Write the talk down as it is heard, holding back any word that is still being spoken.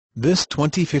This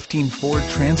 2015 Ford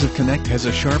Transit Connect has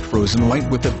a sharp frozen white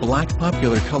with a black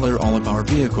popular color. All of our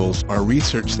vehicles are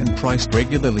researched and priced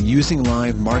regularly using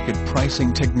live market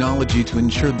pricing technology to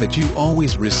ensure that you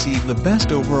always receive the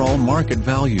best overall market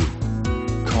value.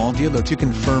 Call dealer to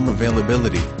confirm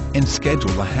availability and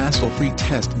schedule a hassle-free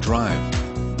test drive.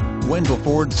 Wendle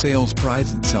Ford Sales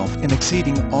prides itself in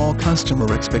exceeding all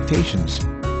customer expectations.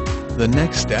 The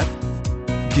next step?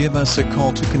 Give us a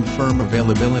call to confirm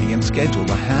availability and schedule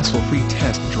a hassle-free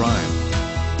test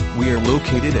drive. We are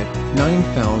located at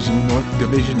 9000 North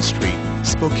Division Street,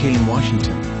 Spokane,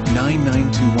 Washington,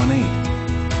 99218.